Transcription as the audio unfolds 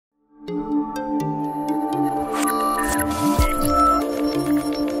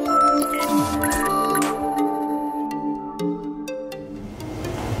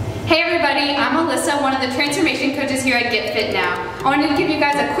one of the transformation coaches here at Get Fit Now. I wanted to give you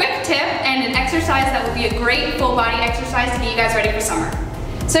guys a quick tip and an exercise that will be a great full body exercise to get you guys ready for summer.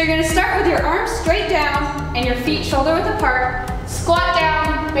 So you're gonna start with your arms straight down and your feet shoulder width apart. Squat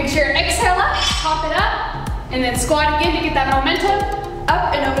down, make sure you exhale up, pop it up, and then squat again to get that momentum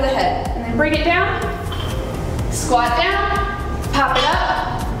up and over the head. And then bring it down, squat down, pop it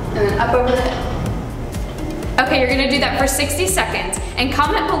up, and then up over the head. Okay, you're gonna do that for 60 seconds and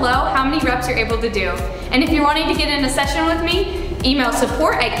comment below how many reps you're able to do. And if you're wanting to get in a session with me, email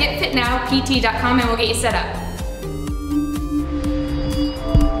support@getfitnowpt.com and we'll get you set up.